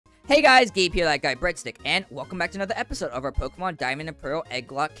Hey guys, Gabe here, that guy Breadstick, and welcome back to another episode of our Pokemon Diamond and Pearl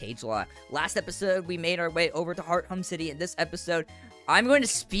Egglocke Cagelocke. Last episode, we made our way over to Heart Home City. In this episode, I'm going to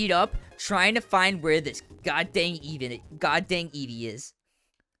speed up trying to find where this goddamn Eevee is.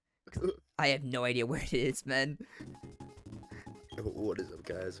 I have no idea where it is, man. What is up,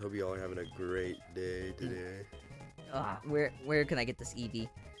 guys? Hope you all are having a great day today. Where can I get this Eevee?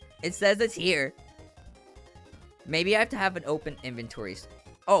 It says it's here. Maybe I have to have an open inventory.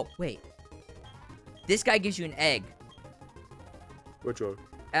 Oh, wait. This guy gives you an egg. Which one?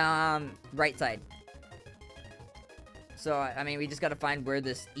 Right side. So, I mean, we just gotta find where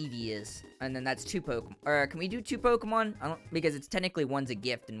this Eevee is. And then that's 2 Pokemon. Or, can we do 2 Pokemon? Because it's technically one's a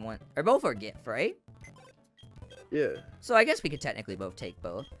gift and one... Or both are a gift, right? Yeah. So, I guess we could technically both take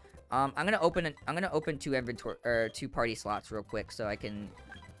both. I'm gonna open 2 inventory... Or, 2 party slots real quick so I can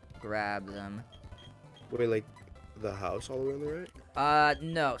grab them. Wait, like... the house all the way on the right?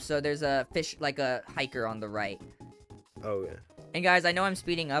 No. So there's a fish, like a hiker on the right. Oh, yeah. And guys, I know I'm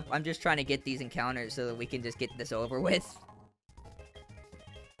speeding up. I'm just trying to get these encounters so that we can just get this over with.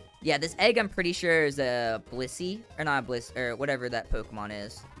 Yeah, this egg I'm pretty sure is a Blissey. Or not Bliss, or whatever that Pokemon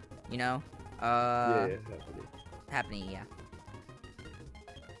is. You know? Yeah, Happening, yeah.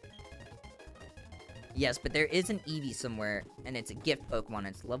 Yes, but there is an Eevee somewhere, and it's a gift Pokemon.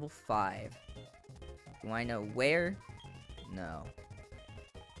 It's level 5. Do I know where? No.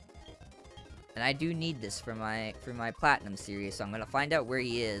 And I do need this for my Platinum series, so I'm gonna find out where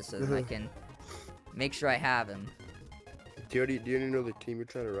he is so that I can make sure I have him. Do you already know the team you're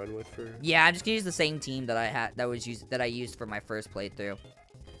trying to run with for? Yeah, I'm just gonna use the same team that I used for my first playthrough.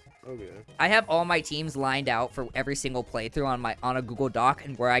 Okay. I have all my teams lined out for every single playthrough on a Google Doc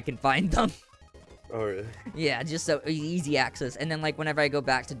and where I can find them. Oh, really? Yeah, just so easy access. And then, like, whenever I go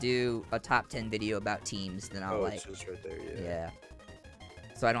back to do a top 10 video about teams, then I'll, it's just right there, yeah. Yeah.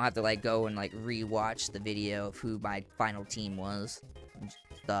 So I don't have to, like, go and, like, re-watch the video of who my final team was and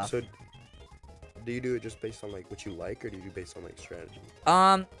stuff. So, do you do it just based on, like, what you like, or do you do it based on, like, strategy?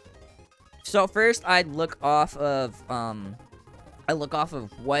 So first I'd look off of,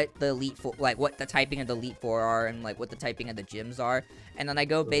 what the Elite Four, like, what the typing of the Elite Four are and, like, what the typing of the gyms are. And then I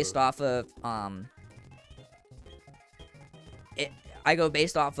go based off of, I go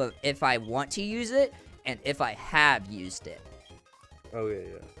based off of if I want to use it and if I have used it. Oh, yeah,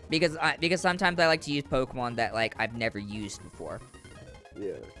 yeah. Because sometimes I like to use Pokemon that, like, I've never used before.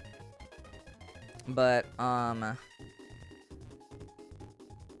 Yeah. But,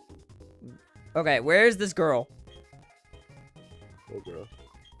 okay, where's this girl? Oh, girl.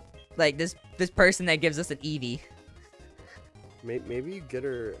 Like, this person that gives us an Eevee. Maybe you get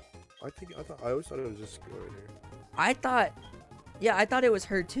her... I always thought it was just girl right here. I thought it was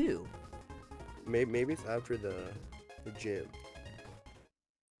her too. Maybe it's after the gym.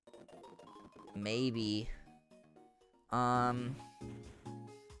 Maybe.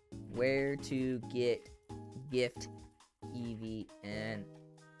 Where to get gift Eevee and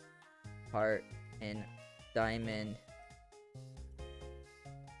Heart and Diamond.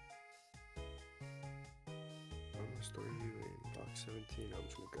 I'm gonna store you in box 17. I'm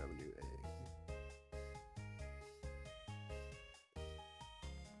just gonna grab a new egg.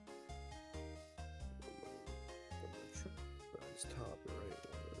 Top right.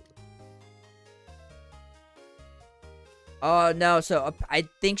 Oh no, so I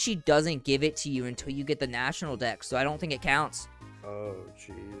think she doesn't give it to you until you get the national deck, so I don't think it counts. Oh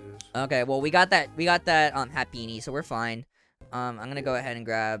Jesus. Okay, well we got that Happiny, so we're fine. I'm gonna go ahead and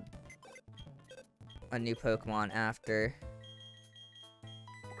grab a new Pokemon after.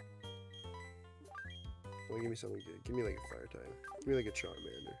 Well, give me something good. Give me like a fire type. Give me like a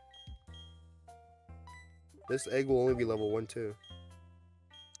Charmander. This egg will only be level 1 too.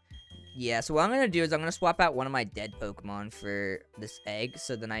 Yeah, so what I'm gonna do is I'm gonna swap out one of my dead Pokemon for this egg,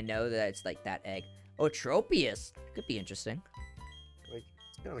 so then I know that it's like that egg. Oh, Tropius! Could be interesting. Like,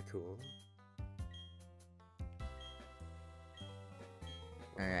 it's kinda cool.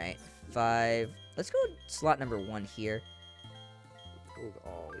 Alright, 5. Let's go slot number 1 here. Let's go with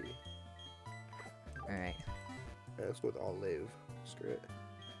Ollie. Alright. Yeah, let's go with Olive. Screw it.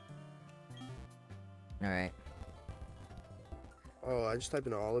 Alright. Oh, I just typed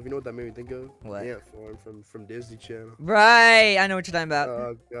in Olive. You know what that made me think of? What? Ant Farm from Disney Channel. Right! I know what you're talking about.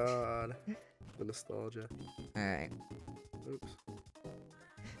 Oh, God. The nostalgia. Alright. Oops.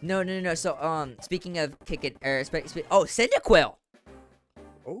 No. So, speaking of kicking, oh, Cyndaquil!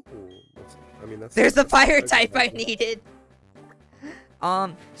 Oh, that's... There's the fire type I needed!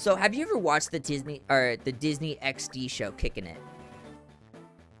 So have you ever watched the Disney XD show, Kicking It?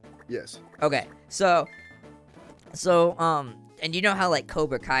 Yes. Okay, so And you know how like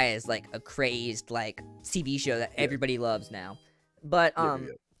Cobra Kai is like a crazed like TV show that everybody loves now. But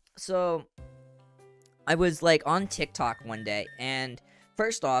so I was like on TikTok one day, and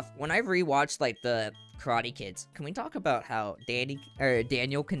first off, when I rewatched like the Karate Kids, can we talk about how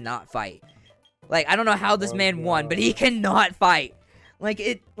Daniel cannot fight? Like, I don't know how this man won, but he cannot fight.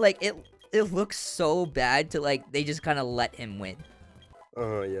 It looks so bad to like they just kind of let him win.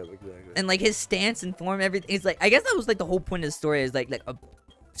 Yeah, exactly. And like his stance and form, everything is like, I guess that was like the whole point of the story, is like a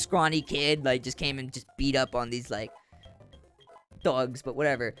scrawny kid like just came and just beat up on these like thugs, but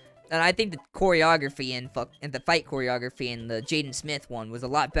whatever. And I think the choreography and the fight choreography in the Jaden Smith one was a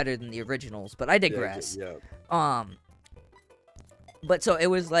lot better than the originals, but I digress. Yeah. But so it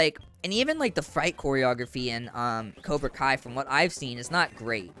was like, and even like the fight choreography in Cobra Kai, from what I've seen, is not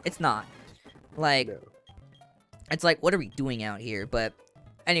great. It's not. Like, No. It's like, what are we doing out here? But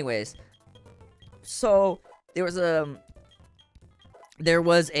anyways, so there was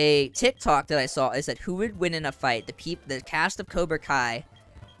a TikTok that I saw. It said, who would win in a fight, the cast of Cobra Kai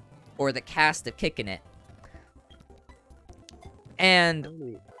or the cast of Kicking It?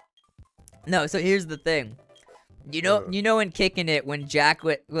 And no, so here's the thing. You know in Kicking It, when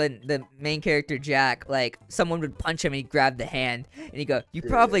the main character Jack, like, someone would punch him and he'd grab the hand, and he'd go, you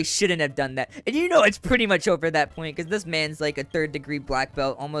probably shouldn't have done that. And you know it's pretty much over that point, because this man's, like, a 3rd-degree black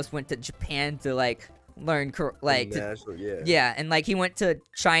belt, almost went to Japan to, like, learn, yeah, and, like, he went to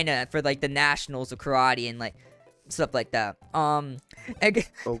China for, like, the nationals of karate and, like, stuff like that. One second,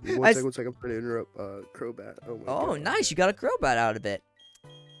 I'm trying to interrupt, Crobat. Oh, nice, you got a Crobat out of it.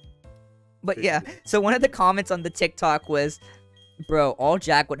 But yeah, so one of the comments on the TikTok was, bro, all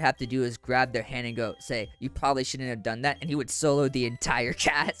Jack would have to do is grab their hand and say, you probably shouldn't have done that, and he would solo the entire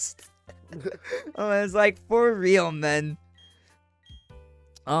cast. I was like, for real, man.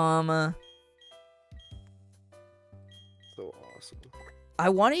 So awesome. I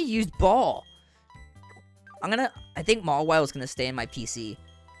want to use Ball. I think Mawwile's gonna stay in my PC.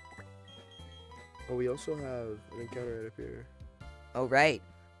 Oh, we also have an encounter right up here. Oh, right.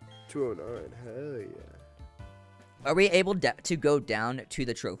 209, hell yeah. Are we able to go down to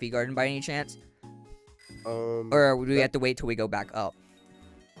the trophy garden by any chance? Or do we have to wait till we go back up?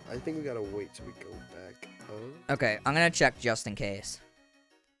 I think we gotta wait till we go back up. Okay, I'm gonna check just in case.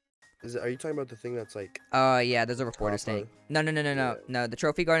 Are you talking about the thing that's like... yeah, there's a reporter staying. No. No, the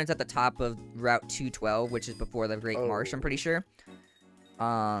trophy garden's at the top of Route 212, which is before the Great Marsh, I'm pretty sure.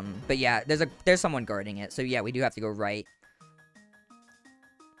 But yeah, there's someone guarding it, so yeah, we do have to go right.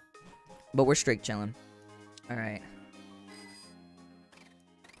 But we're straight chilling. Alright.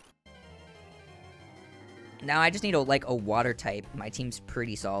 Now I just need a water type. My team's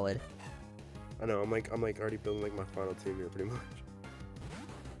pretty solid. I know, I'm like already building like my final team here pretty much.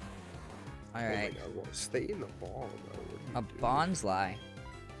 Alright. Oh my God, stay in the ball, though. A Bonsly.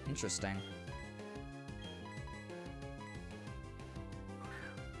 Interesting.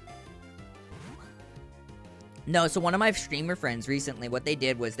 No, so one of my streamer friends recently, what they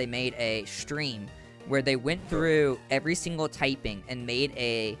did was they made a stream where they went through every single typing and made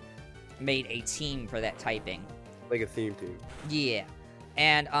a team for that typing. Like a theme team. Yeah.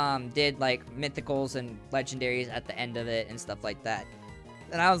 And did like mythicals and legendaries at the end of it and stuff like that.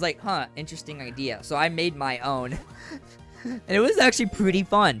 And I was like, huh, interesting idea. So I made my own. And it was actually pretty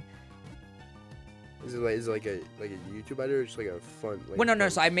fun. Is it like a YouTube idea or just like a fun? Like, well, no.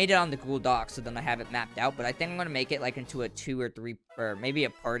 So I made it on the Google Docs, so then I have it mapped out. But I think I'm gonna make it like into a 2 or 3, or maybe a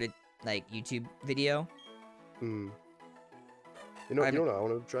parted like YouTube video. You know what I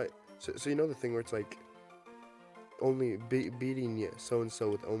want to try. So you know the thing where it's like only beating so and so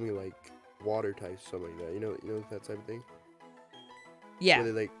with only like water types, something like that. You know that type of thing. Yeah.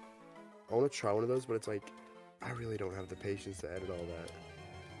 Where like, I want to try one of those, but it's like I really don't have the patience to edit all that.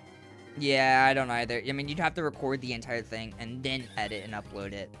 Yeah, I don't either. I mean, you'd have to record the entire thing and then edit and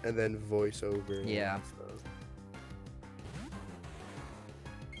upload it. And then voice over. And yeah. All that stuff.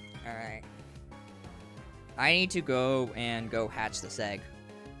 Alright. I need to go hatch this egg.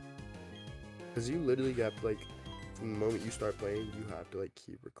 Because you literally got to, like, from the moment you start playing, you have to, like,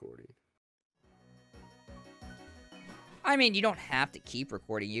 keep recording. I mean, you don't have to keep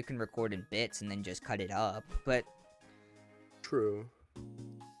recording. You can record in bits and then just cut it up, but... True.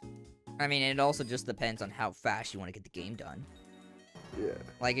 I mean, it also just depends on how fast you want to get the game done. Yeah.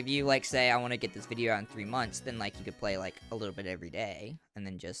 Like, if you, like, say, I want to get this video out in 3 months, then, like, you could play, like, a little bit every day, and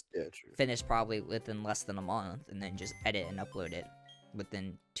then just finish probably within less than a month, and then just edit and upload it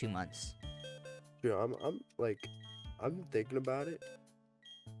within 2 months. Yeah, I'm thinking about it,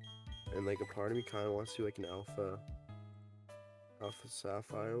 and, like, a part of me kind of wants to do, like, an Alpha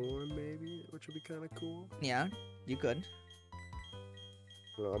Sapphire one, maybe, which would be kind of cool. Yeah, you could.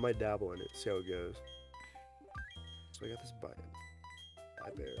 Well, I might dabble in it, see how it goes. So I got this bite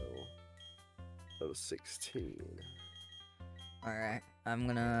barrel. Level 16. Alright, I'm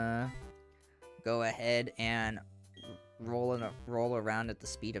gonna go ahead and roll around at the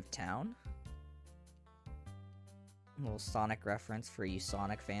speed of town. A little Sonic reference for you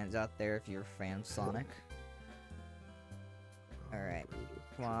Sonic fans out there if you're a fan of Sonic. Alright,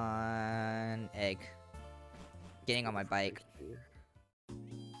 come on, egg. Getting on my bike.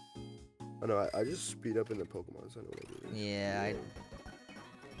 Oh no, I just speed up in the Pokemon, so I know what I do. Yeah,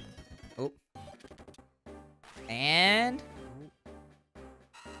 Oh. And...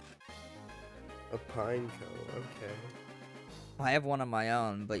 A pine cone, okay. I have one of my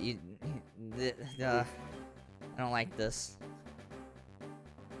own, but I don't like this.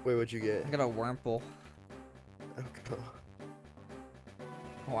 Wait, what'd you get? I got a Wurmple. Oh god.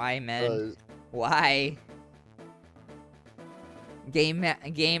 Why, man? Why? Game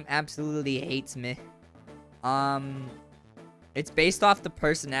absolutely hates me. It's based off the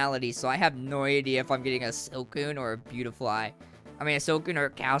personality, so I have no idea if I'm getting a Silcoon or a Beautifly. I mean, a Silcoon or a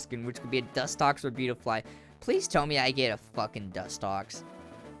Cowskin, which could be a Dustox or a Beautifly. Please tell me I get a fucking Dustox.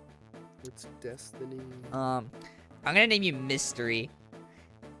 It's destiny. I'm gonna name you Mystery.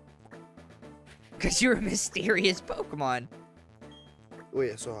 Because you're a mysterious Pokemon.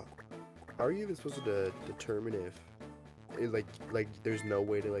 Wait, so how are you even supposed to determine if it, like there's no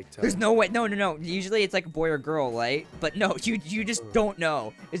way to like tell? There's no way. No. Usually it's like a boy or girl, right? But no, you just don't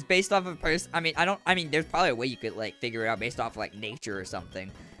know. It's based off of person. I mean, there's probably a way you could like figure it out based off like nature or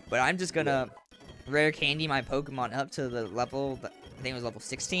something. But I'm just gonna rare candy my Pokemon up to the level that I think it was level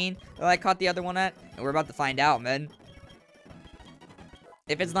 16 that I caught the other one at, and we're about to find out, man.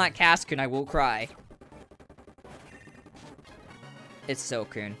 If it's not Cascoon, I will cry. It's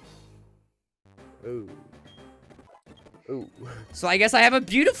Silcoon. Oh. Oh. So I guess I have a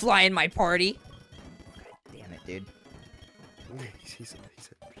Beautifly in my party. Damn it, dude. He's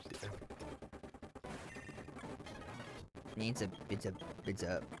It's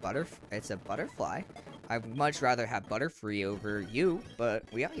a butterfly. I'd much rather have Butterfree over you, but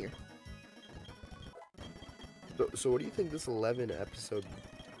we out here. So what do you think this 11 episode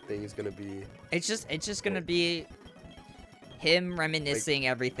thing is gonna be? It's just gonna be him reminiscing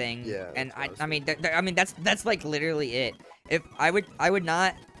everything. Yeah. And I mean that's like literally it. If I would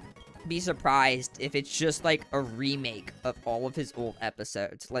not be surprised if it's just like a remake of all of his old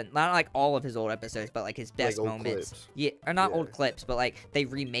episodes. Like, not like all of his old episodes, but like his best old moments. clips. Yeah, or not old clips, but like they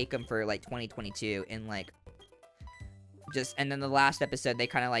remake them for like 2022 and like just, and then the last episode they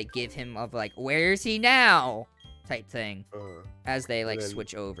kind of like give him of like, where is he now type thing as they like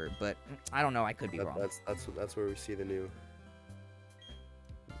switch over. But I don't know, I could be wrong. That's where we see the new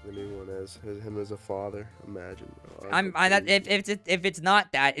one as him as a father. Imagine. If it's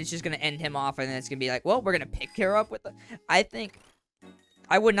not that, it's just gonna end him off, and then it's gonna be like, well, we're gonna pick her up with the. I think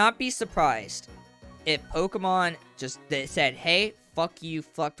I would not be surprised if Pokemon just said, "Hey, fuck you,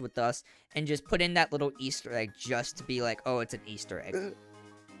 fucked with us," and just put in that little Easter egg just to be like, "Oh, it's an Easter egg."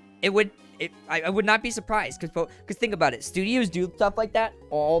 I would not be surprised because think about it, studios do stuff like that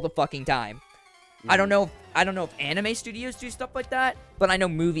all the fucking time. I don't know if anime studios do stuff like that, but I know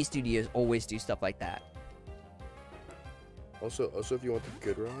movie studios always do stuff like that. Also, if you want the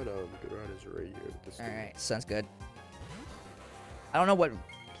Good Rod, Good Rod is right here. All right, sounds good. I don't know what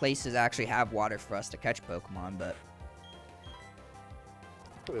places actually have water for us to catch Pokemon, but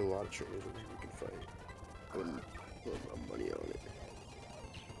probably a lot of trainers that we can fight. I wouldn't put my money on it.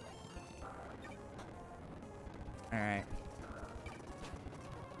 All right.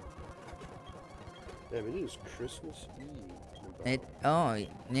 Damn, it is Christmas Eve.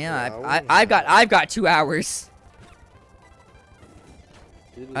 I've got 2 hours.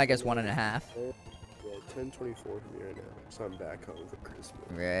 I guess 1.5. Yeah, 10:24 from here right now. So I'm back home for Christmas.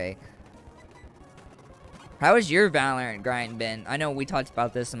 Right. How has your Valorant grind been? I know we talked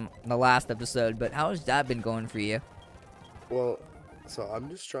about this in the last episode, but how has that been going for you? Well, so I'm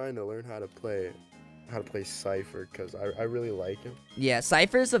just trying to learn how to play Cypher because I really like him. Yeah,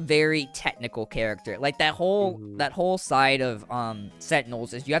 Cypher's a very technical character. Like that whole side of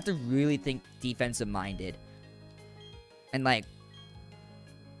Sentinels is you have to really think defensive minded. And that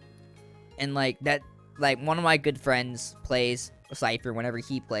one of my good friends plays Cypher whenever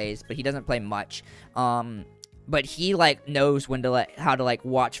he plays, but he doesn't play much. But he knows when to how to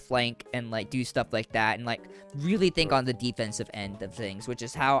watch flank and do stuff like that and really think on the defensive end of things, which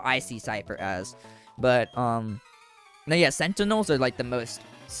is how I see Cypher as. But no, yeah, Sentinels are the most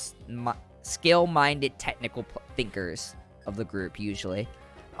skill-minded technical thinkers of the group usually.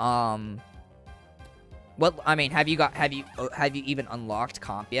 What I mean, have you even unlocked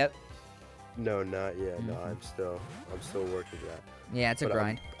comp yet? No, not yet. No, I'm still working that. Yeah, it's a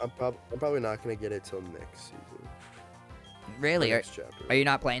grind. I'm probably not gonna get it till next season. Really? Next chapter. Are you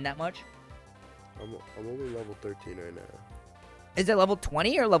not playing that much? I'm only level 13 right now. Is it level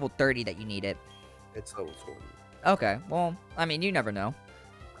 20 or level 30 that you need it? It's level 20. Okay, well, I mean, you never know.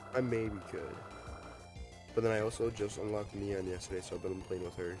 I maybe could. But then I also just unlocked Neon yesterday, so I've been playing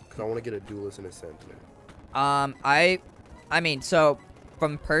with her. Because I want to get a duelist and a sentinel. I mean, so,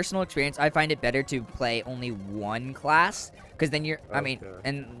 from personal experience, I find it better to play only one class. Because then you're, I mean,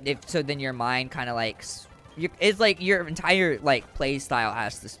 and then your mind kind of like, it's like your entire, like, play style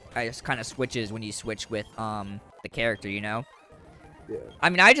just kind of switches when you switch with, the character, you know? Yeah. I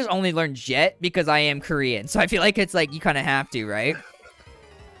mean, I just only learned Jet because I am Korean, so I feel like it's like, you kind of have to, right?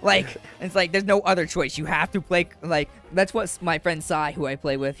 Like, it's like, there's no other choice. You have to play, like, that's what my friend Sai, who I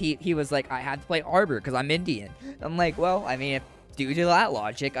play with, he was like, I had to play Arbor because I'm Indian. I'm like, well, I mean, due to that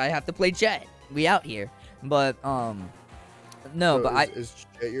logic, I have to play Jet. We out here. But, no, so but is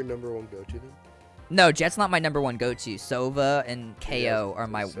Jet your #1 go-to then? No, Jet's not my #1 go-to. Sova and KO are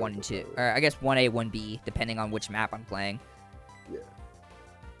my 1 and 2. Or I guess 1A, 1B, depending on which map I'm playing. Yeah.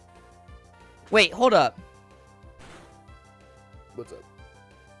 Wait, hold up. What's up?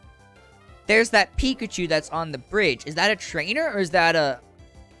 There's that Pikachu that's on the bridge. Is that a trainer or is that a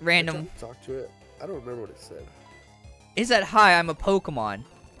random? Talk to it. I don't remember what it said. Is that hi? I'm a Pokemon,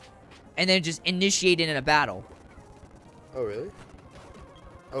 and then just initiated in a battle. Oh really?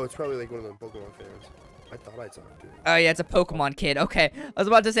 Oh, it's probably like one of the Pokemon fans. I thought I talked to it. Oh yeah, it's a Pokemon kid. Okay, I was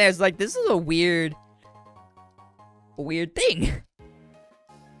about to say, I was like, this is a weird thing.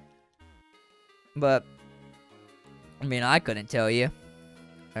 But I mean, I couldn't tell you.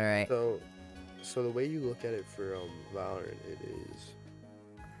 All right. So the way you look at it for Valorant, it is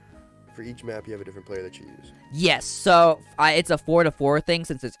for each map you have a different player that you use. Yes. So it's a 4-to-4 thing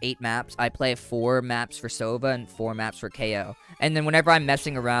since it's 8 maps. I play 4 maps for Sova and 4 maps for KO. And then whenever I'm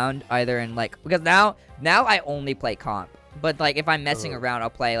messing around, either in like because now I only play comp. But like if I'm messing around, I'll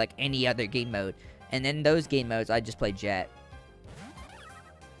play like any other game mode. And in those game modes, I just play Jet.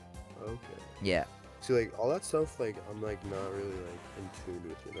 Okay. Yeah. See, like all that stuff, like I'm like not really like in tune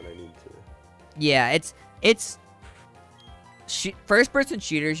with it, and I need to. Yeah, it's first-person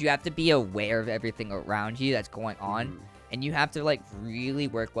shooters. You have to be aware of everything around you that's going on, and you have to like really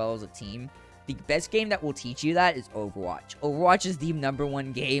work well as a team. The best game that will teach you that is Overwatch. Overwatch is the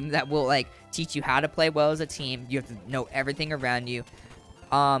 #1 game that will like teach you how to play well as a team. You have to know everything around you.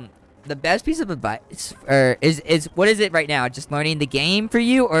 The best piece of advice is what is it right now? Just learning the game for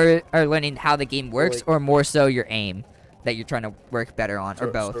you, or learning how the game works, or more so your aim that you're trying to work better on, or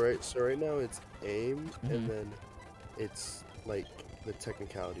both? So right now it's aim, and then it's like the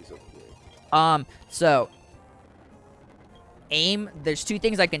technicalities of the game. So aim. There's 2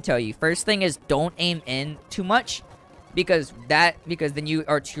 things I can tell you. First thing is don't aim in too much, because then you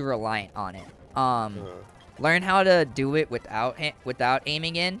are too reliant on it. Learn how to do it without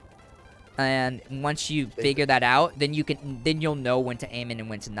aiming in. And once you figure that out, then you'll know when to aim in and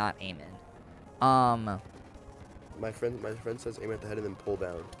when to not aim in. My friend says aim at the head and then pull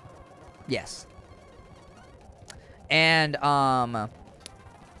down. Yes. And I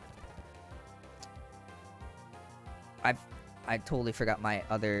totally forgot my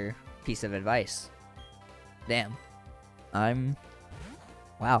other piece of advice. Damn.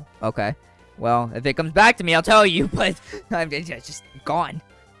 Wow. Okay. Well, if it comes back to me, I'll tell you. But I'm just gone.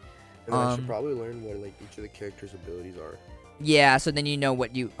 And I should probably learn what like each of the characters' abilities are. Yeah, so then you know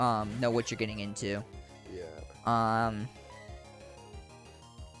what you're getting into. Yeah.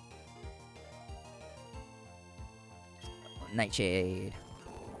 Nightshade.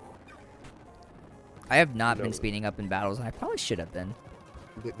 I have not been speeding up in battles, and I probably should have been.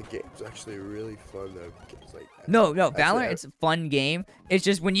 The game's actually really fun though. It's like no, Valorant, it's a fun game. It's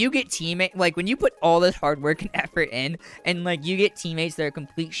just when you get when you put all this hard work and effort in, and like you get teammates that are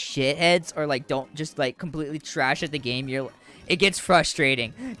complete shitheads or like don't just like completely trash at the game, it gets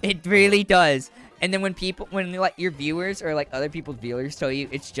frustrating. It really does. And then when like your viewers or like other people's viewers tell you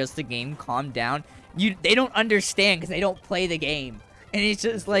it's just a game, calm down. They don't understand because they don't play the game, and it's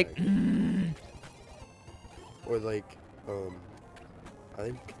just like. Or like I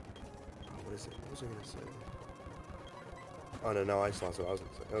think, what is it? What was I gonna say? Oh no, I just lost what I was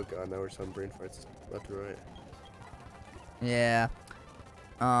gonna say. Oh god, now we're some brain farts left and right. Yeah.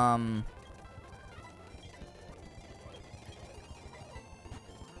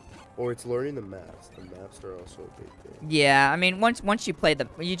 Or it's learning the maps. The maps are also a big thing. Yeah, I mean, once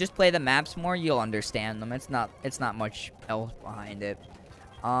you just play the maps more, you'll understand them. It's not much else behind it.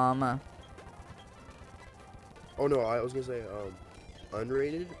 Oh no, I was gonna say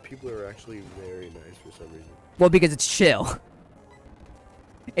unrated people are actually very nice for some reason. Well, because it's chill.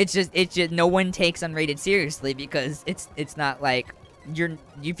 It's just no one takes unrated seriously because it's not like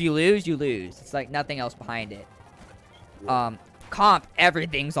if you lose, you lose. It's like nothing else behind it. Yeah. Comp,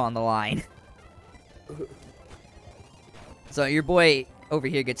 everything's on the line. So your boy over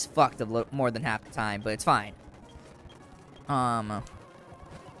here gets fucked more than half the time, but it's fine. Can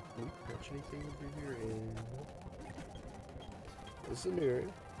we catch anything over here? This is a new area.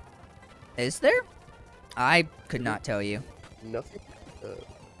 Is there? I could not tell you. Nothing.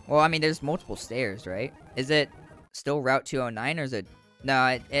 Well, I mean, there's multiple stairs, right? Is it still Route 209, or is it? No,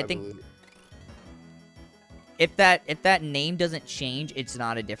 I think if that name doesn't change, it's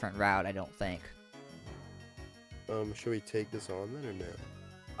not a different route. I don't think. Should we take this on then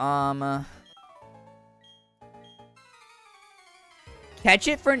or no? Catch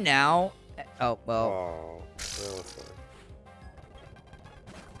it for now. Oh well. Oh, well, that's fine.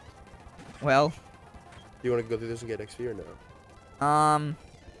 Well. Do you want to go through this and get XP or no?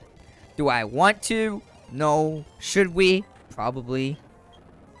 Do I want to? No. Should we? Probably.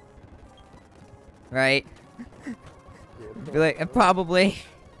 Right? Yeah, I feel like probably.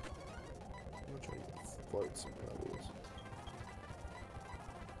 I'm gonna try to fight some problems.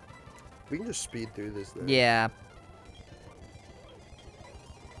 We can just speed through this then. Yeah.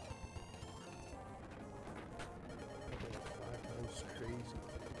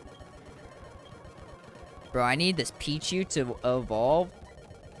 Bro, I need this Pichu to evolve.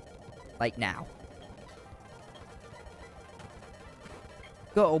 Like now.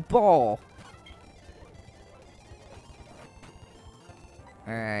 Go, ball!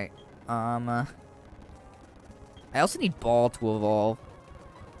 Alright. I also need ball to evolve.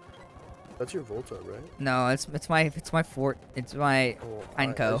 That's your Volta, right? No, it's my fort. It's my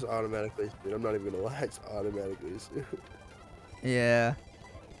Pineco. It's automatically. Dude, I'm not even gonna lie. It's automatically. Yeah.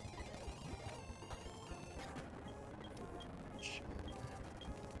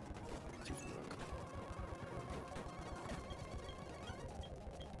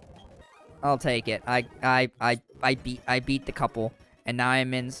 I'll take it. I beat the couple, and now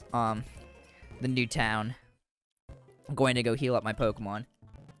I'm in the new town. I'm going to go heal up my Pokemon.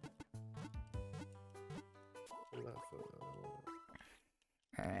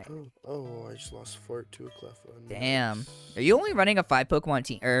 Alright. Oh, I just lost Fort to a Cleffa. Damn. Nice. Are you only running a 5 Pokemon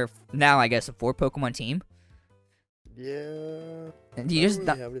team, or now I guess a 4 Pokemon team? Yeah. And do you just I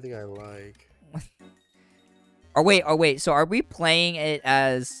don't really have anything I like. Oh wait. So are we playing it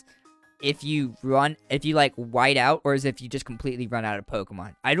as if you like white out, or as if you just completely run out of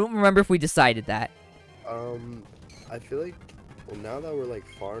Pokemon? I don't remember if we decided that. I feel like, well, now that we're like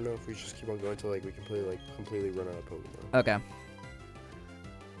far enough, we just keep on going till like we can play like completely run out of Pokemon. Okay.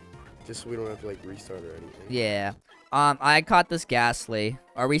 Just so we don't have to like restart or anything. Yeah. I caught this Ghastly.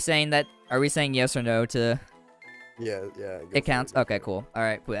 Are we saying yes or no to? Yeah. It counts. Okay, cool. All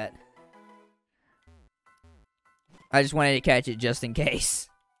right, bet. I just wanted to catch it just in case.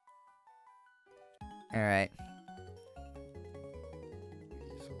 All right.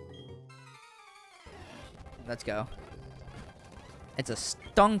 Let's go. It's a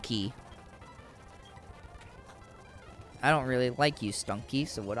Stunky. I don't really like you, Stunky,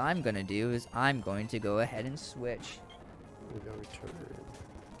 so what I'm gonna do is I'm going to go ahead and switch. We got return.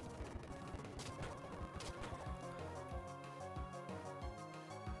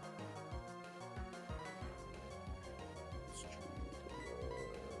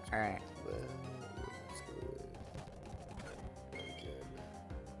 Alright.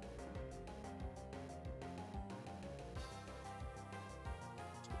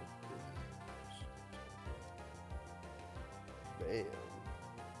 Damn.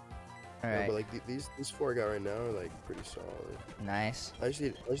 Alright. Yeah, but like these 4 I got right now are like pretty solid. Nice. I just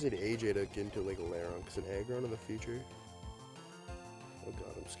need AJ to get into like a Laron, because an Aggron in the future. Oh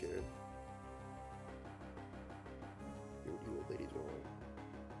god, I'm scared. You old ladies won't.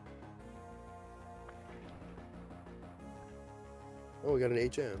 Oh, we got an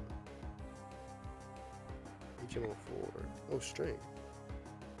HM. HM04. Oh, strength.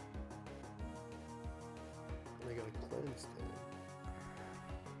 And I got a cleanse there.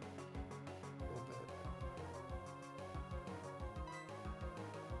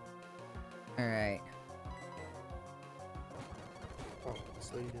 Alright. Oh,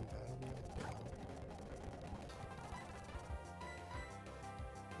 this lady didn't battle me.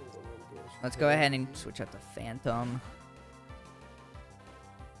 Let's go ahead and switch out the Phantom.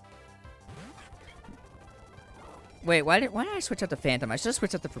 Wait, why did I switch out the Phantom? I should have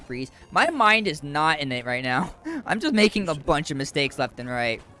switched out the Febreze. My mind is not in it right now. I'm just making a bunch of mistakes left and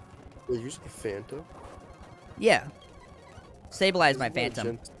right. Wait, you said Phantom? Yeah. Stabilize my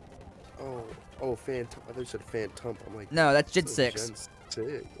Phantom. Oh, Phantom. I thought you said Phantom. I'm like, No, that's Gen so 6. Gen 6.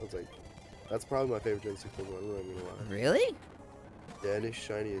 I was like, that's probably my favorite Gen 6 Pokemon. I'm not even gonna lie. Really? Yeah, and his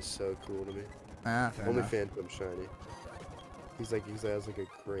shiny is so cool to me. Ah, fair Only enough. Phantom shiny. He has like a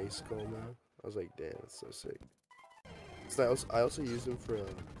gray skull now. I was like, damn, that's so sick. So I also used him for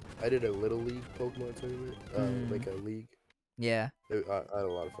I did a Little League Pokemon tournament, like a league. Yeah. I had a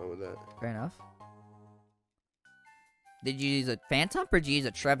lot of fun with that. Fair enough. Did you use a Phantom or did you use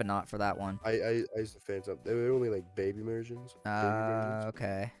a Trevenant for that one? I used the Phantom. They were only like baby versions.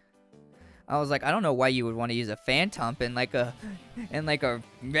 Okay. I was like, I don't know why you would want to use a Phantom in like a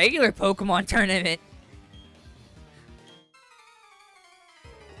regular Pokemon tournament.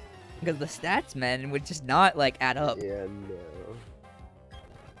 Because the stats, man, would just not like add up. Yeah, no.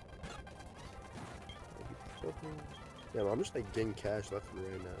 Yeah, I'm just like getting cash left and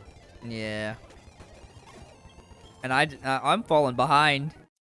right now. Yeah. And I'm falling behind.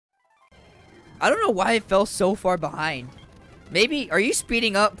 I don't know why I fell so far behind. Maybe, are you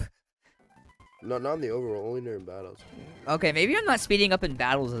speeding up? No, not in the overall, only during battles. Okay, maybe I'm not speeding up in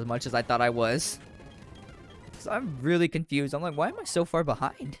battles as much as I thought I was. So I'm really confused. I'm like, why am I so far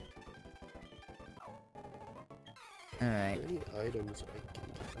behind? Alright. Any items I can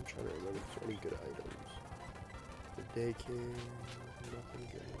get? I'm trying to remember if there's any good items. The daycare, nothing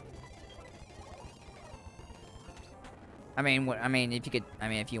good.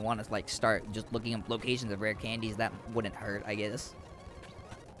 if you want to like start just looking up locations of rare candies, that wouldn't hurt, I guess.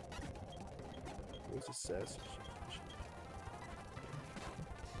 What's a sass?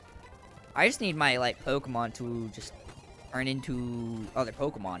 I just need my like Pokemon to just turn into other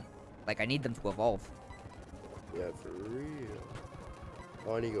Pokemon. Like I need them to evolve. Yeah, for real.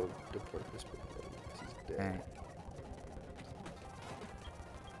 Oh, I need to go deport this Pokemon. He's dead. Alright.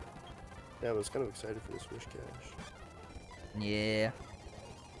 Yeah, I was kind of excited for this Wish Cache. Yeah.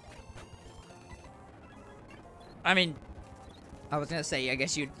 I mean, I was gonna say, I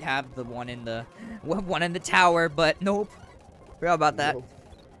guess you'd have the one in the tower, but nope. Forgot about that.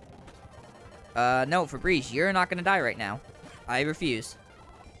 No. No, Fabrice, you're not gonna die right now. I refuse.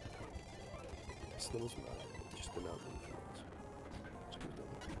 Snow's mine. Just did not move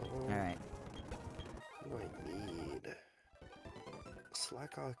for once. Alright. What do I need?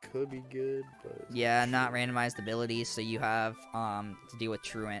 Slackoff could be good, but Yeah, not randomized abilities, so you have to deal with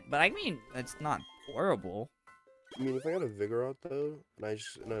Truant. But I mean, it's not horrible. I mean, if I got a Vigoroth though, and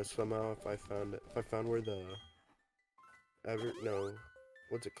somehow if I found where the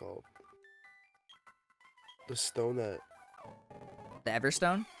what's it called? The stone that The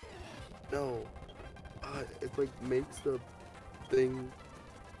Everstone? no, it like makes the thing,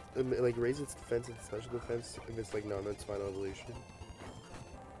 it like raises its defense and special defense if it's like not in its final evolution.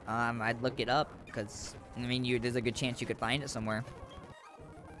 I'd look it up because I mean, there's a good chance you could find it somewhere.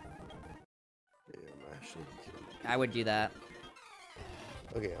 Yeah, I'm actually. I would do that.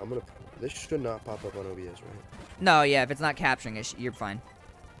 Okay, this should not pop up on OBS, right? No, yeah, if it's not capturing it, you're fine.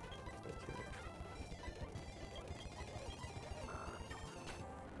 Okay.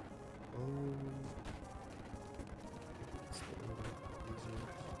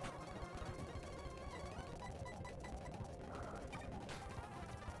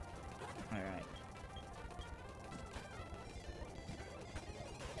 Alright.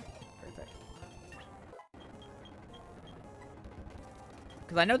 Perfect.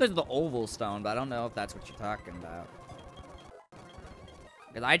 Because I know there's the oval stone, but I don't know if that's what you're talking about.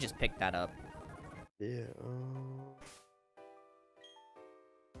 Because I just picked that up. Yeah,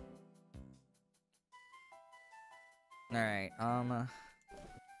 Alright,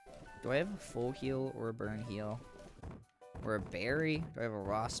 do I have a full heal or a burn heal? Or a berry? Do I have a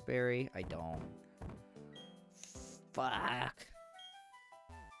raspberry? I don't. Fuck.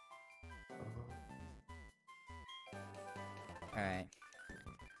 Alright.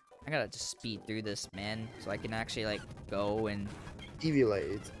 I gotta just speed through this, man, so I can actually, like, go and...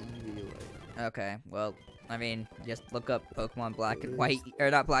 Eviolite, it's Eviolite. Okay, well, I mean, just look up Pokemon Black and White, or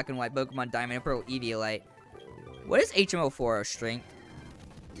not Black and White, Pokemon Diamond and Pearl Eviolite. What is HM04 strength?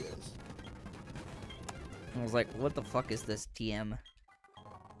 Yes. I was like, what the fuck is this TM?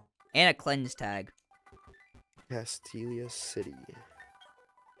 And a cleanse tag. Castelia City.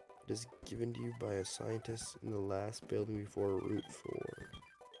 It is given to you by a scientist in the last building before Route 4.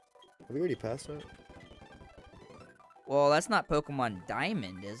 Have we already passed that? Well, that's not Pokemon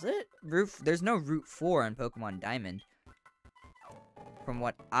Diamond, is it? There's no Route 4 in Pokemon Diamond. From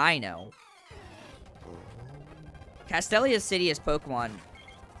what I know. Castelia City is Pokemon.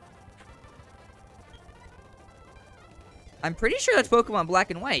 I'm pretty sure that's Pokemon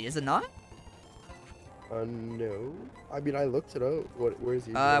Black and White, is it not? No. I mean, I looked it up. Where's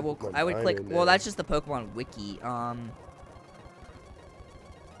he? Well, I would click. Well, that's just the Pokemon Wiki.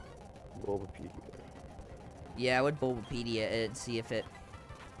 Bulbapedia. Yeah, I would Bulbapedia it and see if it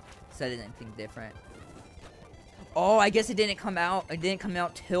said anything different. Oh, I guess it didn't come out. It didn't come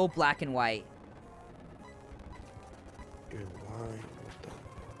out till Black and White. You're lying. What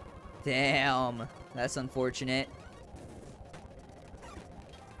the? Damn, that's unfortunate.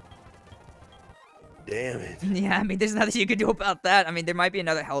 Damn it. Yeah, I mean, there's nothing you can do about that. I mean, there might be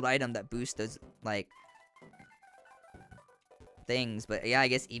another held item that boosts those, like, things. But yeah, I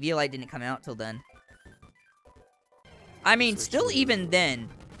guess Eviolite didn't come out till then. I mean, still even then,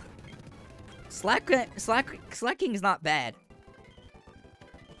 slacking is not bad.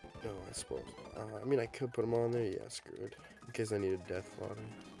 No, I suppose. I mean, I could put him on there. Yeah, screwed. In case I need a death fodder.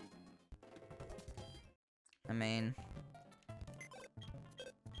 I mean...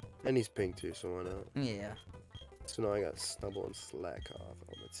 And he's pink too, so why not? Yeah. So now I got Snubble and Slack off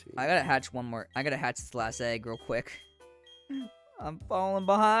on the team. I gotta hatch one more. I gotta hatch this last egg real quick. I'm falling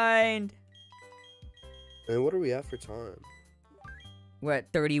behind. And what are we at for time? We're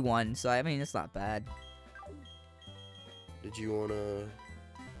at 31, so I mean, it's not bad. Did you wanna...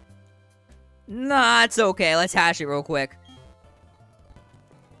 Nah, it's okay. Let's hash it real quick.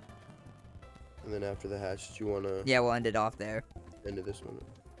 And then after the hatch, did you wanna... Yeah, we'll end it off there. End of this one.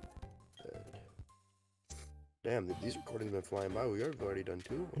 Damn, these recordings have been flying by. We've already done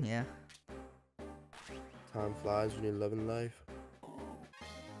 2 of them. Yeah. Time flies when you're loving life.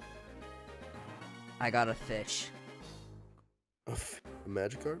 I got a fish. A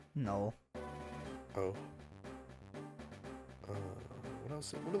Magikarp? No. Oh. What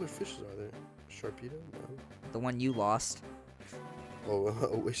else? What other fishes are there? Sharpedo? No. The one you lost. Oh,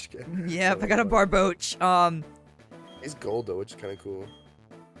 a Wishcat. Yep, I got a Barboach. It's gold though, which is kind of cool.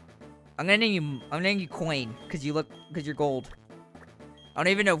 I'm gonna name you Coin, cause you're gold. I don't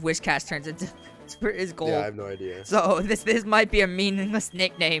even know if Wishcast turns into is gold. Yeah, I have no idea. So this might be a meaningless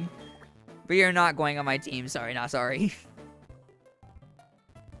nickname, but you're not going on my team. Sorry, not sorry.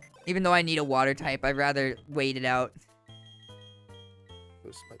 Even though I need a water type, I'd rather wait it out.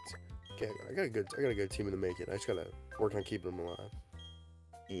 Okay, I got a good team in the making. I just gotta work on keeping them alive.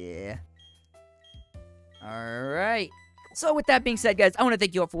 Yeah. All right. So with that being said, guys, I want to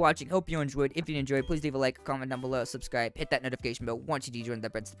thank you all for watching. Hope you enjoyed. If you enjoyed, please leave a like, comment down below, subscribe, hit that notification bell once you do join the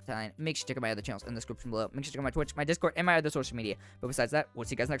Breadstick Battalion. Make sure to check out my other channels in the description below. Make sure to check out my Twitch, my Discord, and my other social media. But besides that, we'll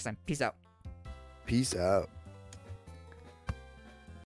see you guys next time. Peace out. Peace out.